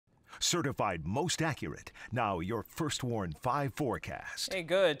certified most accurate. Now your First Warn 5 forecast. Hey,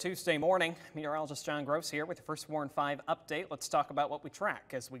 good Tuesday morning. Meteorologist John Gross here with the First Warn 5 update. Let's talk about what we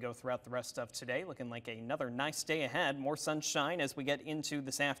track as we go throughout the rest of today. Looking like another nice day ahead. More sunshine as we get into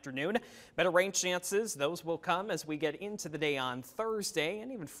this afternoon. Better rain chances. Those will come as we get into the day on Thursday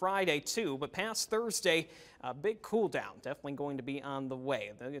and even Friday too. But past Thursday, a big cool down definitely going to be on the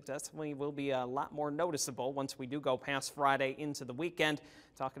way. It definitely will be a lot more noticeable once we do go past Friday into the weekend.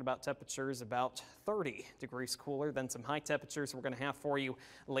 Talking about temperatures about 30 degrees cooler than some high temperatures we're going to have for you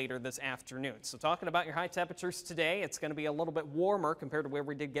later this afternoon. So talking about your high temperatures today, it's going to be a little bit warmer compared to where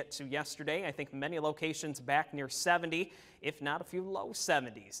we did get to yesterday. I think many locations back near 70, if not a few low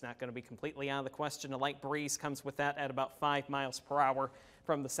 70s. Not going to be completely out of the question. A light breeze comes with that at about 5 miles per hour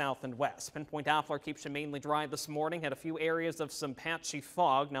from the south and west. Pinpoint Doppler keeps you mainly dry this morning. Had a few areas of some patchy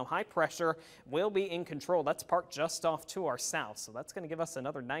fog. Now high pressure will be in control. That's parked just off to our south. So that's going to give us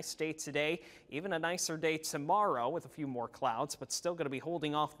another nice day today. Even a nicer day tomorrow with a few more clouds, but still going to be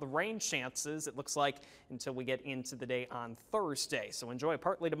holding off the rain chances, it looks like, until we get into the day on Thursday. So enjoy a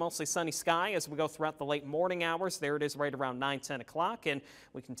partly to mostly sunny sky as we go throughout the late morning hours. There it is right around 9-10 o'clock, and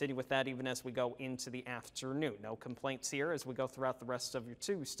we continue with that even as we go into the afternoon. No complaints here as we go throughout the rest of your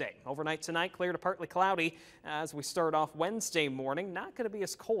Tuesday. Overnight tonight, clear to partly cloudy as we start off Wednesday morning. Not going to be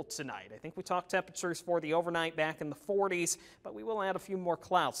as cold tonight. I think we talked temperatures for the overnight back in the 40s, but we will add a few more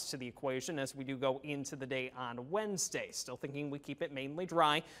clouds to the equation as we do go into the day on Wednesday. Still thinking we keep it mainly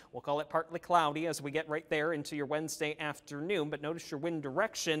dry. We'll call it partly cloudy as we get right there into your Wednesday afternoon, but notice your wind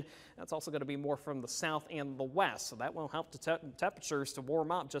direction. That's also going to be more from the south and the west, so that will help the temperatures to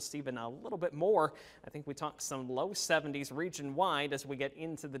warm up just even a little bit more. I think we talked some low 70s region-wide as we get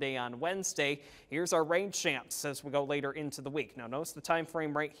into the day on Wednesday. Here's our rain chance as we go later into the week. Now notice the time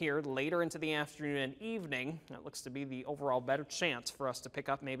frame right here, later into the afternoon and evening. That looks to be the overall better chance for us to pick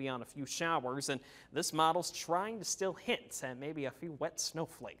up maybe on a few showers, and this model's trying to still hint at maybe a few wet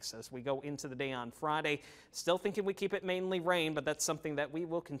snowflakes as we go into the day on Friday. Still thinking we keep it mainly rain, but that's something that we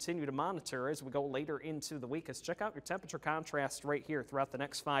will continue to monitor as we go later into the week. As check out your temperature contrast right here throughout the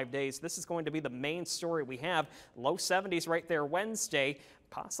next 5 days. This is going to be the main story we have. Low 70s right there Wednesday,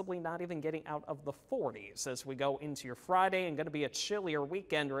 possibly not even getting out of the 40s as we go into your Friday, and going to be a chillier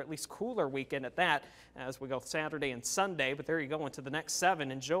weekend, or at least cooler weekend at that, as we go Saturday and Sunday. But there you go into the next 7.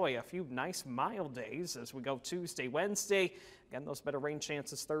 Enjoy a few nice mild days as we go Tuesday, Wednesday. Again, those better rain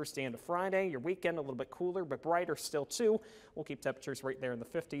chances Thursday into Friday. Your weekend a little bit cooler, but brighter still too. We'll keep temperatures right there in the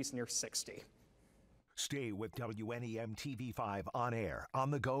 50s, near 60. Stay with WNEM TV5 on air,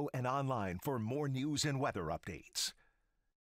 on the go, and online for more news and weather updates.